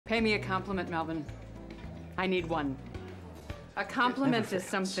Pay me a compliment, Melvin. I need one. A compliment is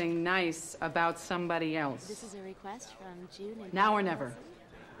something nice about somebody else. This is a request from June. Now or never.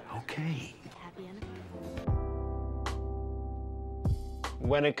 Okay. Happy anniversary.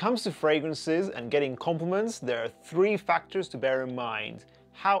 When it comes to fragrances and getting compliments, there are 3 factors to bear in mind.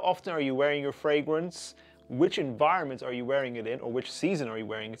 How often are you wearing your fragrance? Which environment are you wearing it in, or which season are you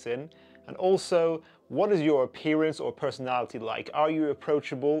wearing it in? And also, what is your appearance or personality like? Are you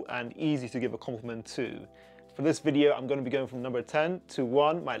approachable and easy to give a compliment to? For this video, I'm going to be going from number 10 to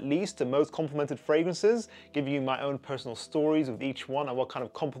 1, my least to most complimented fragrances, giving you my own personal stories with each one and what kind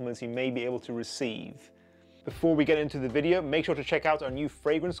of compliments you may be able to receive. Before we get into the video, make sure to check out our new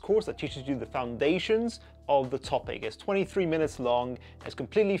fragrance course that teaches you the foundations of the topic. It's 23 minutes long, it's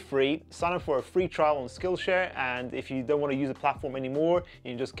completely free. Sign up for a free trial on Skillshare, and if you don't want to use the platform anymore, you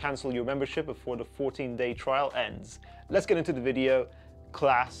can just cancel your membership before the 14-day trial ends. Let's get into the video.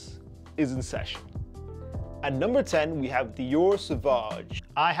 Class is in session. At number 10, we have Dior Sauvage.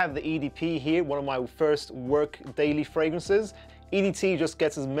 I have the EDP here, one of my first work daily fragrances. EDT just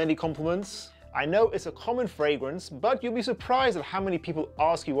gets as many compliments. I know it's a common fragrance, but you'll be surprised at how many people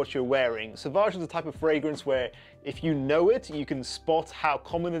ask you what you're wearing. Sauvage is the type of fragrance where if you know it, you can spot how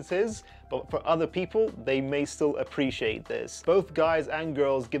common it is, but for other people, they may still appreciate this. Both guys and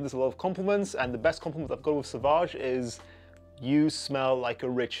girls give this a lot of compliments, and the best compliment I've got with Sauvage is, "You smell like a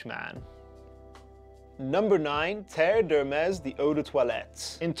rich man." Number 9, Terre d'Hermès, the Eau de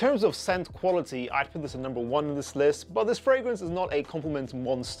Toilette. In terms of scent quality, I'd put this at number 1 on this list, but this fragrance is not a compliment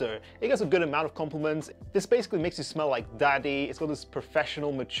monster. It gets a good amount of compliments. This basically makes you smell like daddy. It's got this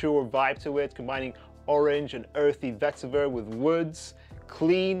professional, mature vibe to it, combining orange and earthy vetiver with woods.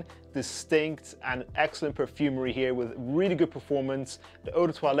 Clean, distinct, and excellent perfumery here with really good performance. The Eau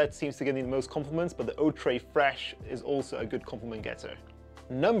de Toilette seems to get the most compliments, but the Eau Très Fresh is also a good compliment getter.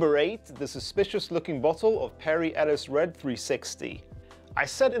 Number 8, the suspicious looking bottle of Perry Ellis Red 360. I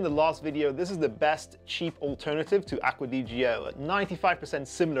said in the last video, this is the best cheap alternative to Acqua di Gio. At 95%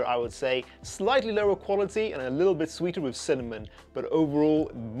 similar, I would say, slightly lower quality and a little bit sweeter with cinnamon, but overall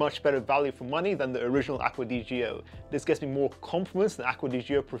much better value for money than the original Acqua di Gio. This gets me more compliments than Acqua di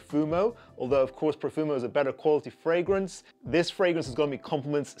Gio Profumo, although of course Profumo is a better quality fragrance. This fragrance is going to be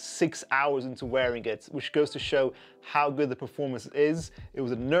compliments 6 hours into wearing it, which goes to show how good the performance is. It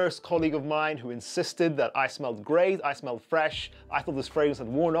was a nurse colleague of mine who insisted that I smelled great, I smelled fresh. I thought this fragrance had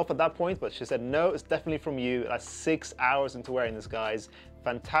worn off at that point, but she said, no, it's definitely from you. That's 6 hours into wearing this, guys.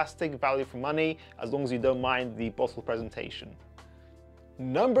 Fantastic value for money, as long as you don't mind the bottle presentation.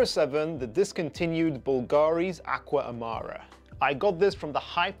 Number 7, the discontinued Bulgari's Aqua Amara. I got this from the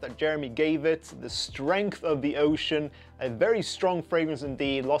hype that Jeremy gave it, the strength of the ocean, a very strong fragrance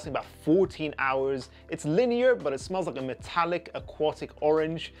indeed, lasting about 14 hours. It's linear, but it smells like a metallic aquatic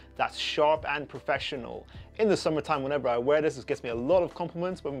orange that's sharp and professional. In the summertime, whenever I wear this, it gets me a lot of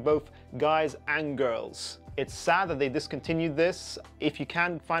compliments from both guys and girls. It's sad that they discontinued this. If you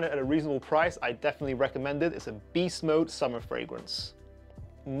can find it at a reasonable price, I definitely recommend it. It's a beast mode summer fragrance.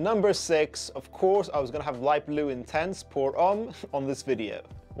 Number 6, of course, I was going to have Light Blue Intense Pour Homme on this video.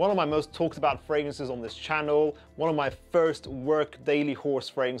 One of my most talked about fragrances on this channel, one of my first work daily horse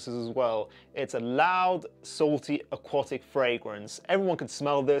fragrances as well. It's a loud, salty, aquatic fragrance. Everyone can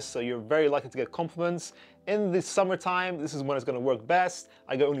smell this, so you're very likely to get compliments. In the summertime, this is when it's going to work best.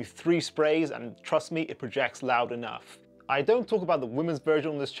 I got only 3 sprays, and trust me, it projects loud enough. I don't talk about the women's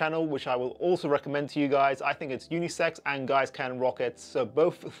version on this channel, which I will also recommend to you guys. I think it's unisex and guys can rock it, so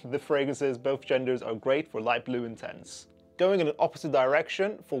both the fragrances, both genders are great for Light Blue Intense. Going in an opposite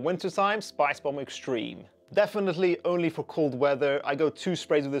direction, for wintertime, Spice Bomb Extreme. Definitely only for cold weather. I go 2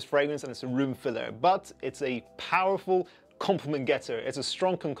 sprays of this fragrance and it's a room filler, but it's a powerful compliment getter. It's a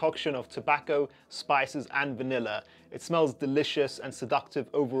strong concoction of tobacco, spices, and vanilla. It smells delicious and seductive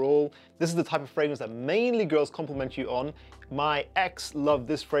overall. This is the type of fragrance that mainly girls compliment you on. My ex loved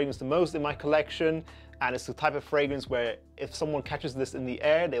this fragrance the most in my collection, and it's the type of fragrance where if someone catches this in the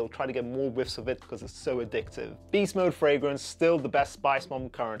air, they will try to get more whiffs of it because it's so addictive. Beast mode fragrance, still the best Spice Bomb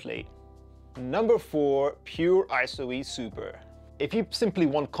currently. Number 4, Pure ISOE Super. If you simply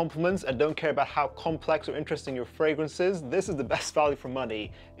want compliments and don't care about how complex or interesting your fragrance is, this is the best value for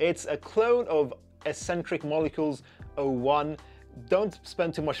money. It's a clone of Eccentric Molecules 01. Don't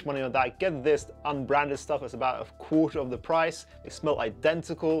spend too much money on that. Get this unbranded stuff that's about a quarter of the price. They smell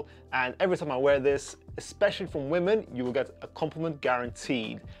identical, and every time I wear this, especially from women, you will get a compliment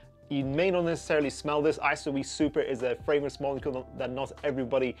guaranteed. You may not necessarily smell this. ISOE Super is a fragrance molecule that not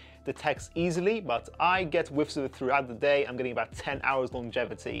everybody detects easily, but I get whiffs of it throughout the day. I'm getting about 10 hours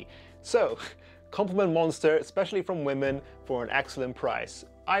longevity. So, compliment monster, especially from women, for an excellent price.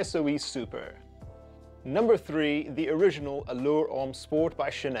 ISOE Super. Number 3, the original Allure Homme Sport by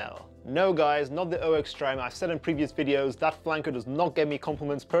Chanel. No guys, not the Eau Extrême. I've said in previous videos that flanker does not get me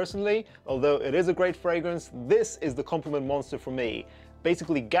compliments personally, although it is a great fragrance. This is the compliment monster for me.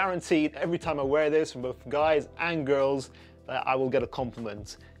 Basically guaranteed every time I wear this from both guys and girls, I will get a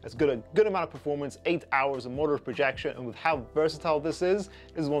compliment. It's got a good amount of performance, 8 hours of moderate projection, and with how versatile this is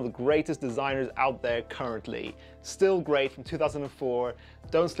one of the greatest designers out there currently. Still great from 2004.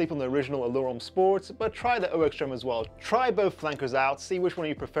 Don't sleep on the original Allure Homme Sport, but try the Eau Extrême as well. Try both flankers out, see which one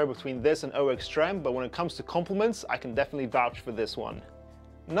you prefer between this and Eau Extrême, but when it comes to compliments, I can definitely vouch for this one.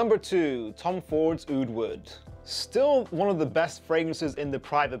 Number 2, Tom Ford's Oud Wood. Still one of the best fragrances in the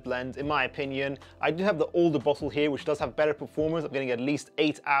private blend, in my opinion. I do have the older bottle here, which does have better performance. I'm getting at least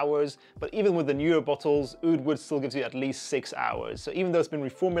 8 hours, but even with the newer bottles, Oud Wood still gives you at least 6 hours. So even though it's been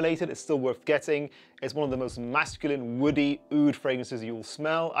reformulated, it's still worth getting. It's one of the most masculine, woody oud fragrances you will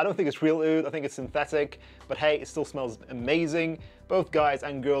smell. I don't think it's real oud, I think it's synthetic, but hey, it still smells amazing. Both guys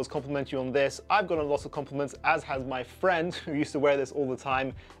and girls compliment you on this. I've gotten lots of compliments, as has my friend who used to wear this all the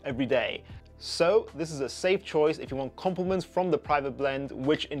time, every day. So this is a safe choice if you want compliments from the private blend,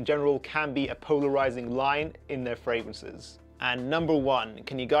 which in general can be a polarizing line in their fragrances. And number 1,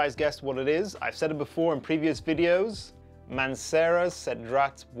 can you guys guess what it is? I've said it before in previous videos. Mancera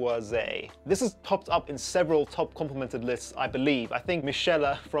Cedrat Boisé. This has popped up in several top complimented lists, I believe. I think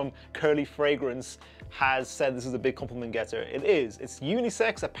Michelle from Curly Fragrance has said this is a big compliment getter. It is. It's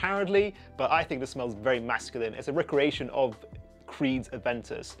unisex apparently, but I think this smells very masculine. It's a recreation of Creed's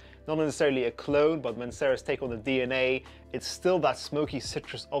Aventus. Not necessarily a clone, but Mancera's take on the DNA. It's still that smoky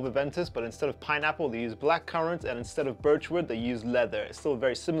citrus of Aventus, but instead of pineapple, they use blackcurrant, and instead of birchwood, they use leather. It's still a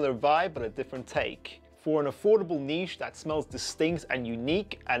very similar vibe, but a different take. For an affordable niche that smells distinct and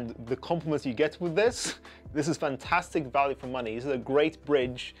unique, and the compliments you get with this is fantastic value for money. This is a great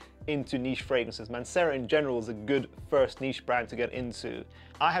bridge into niche fragrances. Mancera in general is a good first niche brand to get into.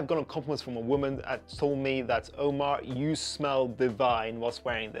 I have gotten compliments from a woman that told me that, Omar, you smell divine whilst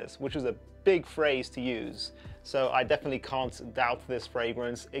wearing this, which is a big phrase to use. So I definitely can't doubt this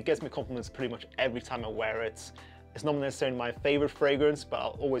fragrance. It gets me compliments pretty much every time I wear it. It's not necessarily my favorite fragrance, but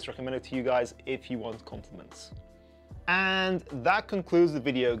I'll always recommend it to you guys if you want compliments. And that concludes the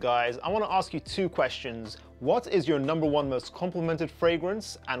video, guys. I want to ask you 2 questions. What is your number 1 most complimented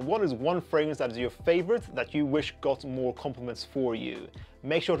fragrance? And what is one fragrance that is your favorite that you wish got more compliments for you?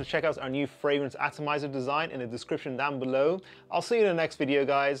 Make sure to check out our new fragrance atomizer design in the description down below. I'll see you in the next video,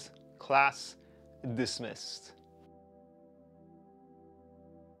 guys. Class dismissed.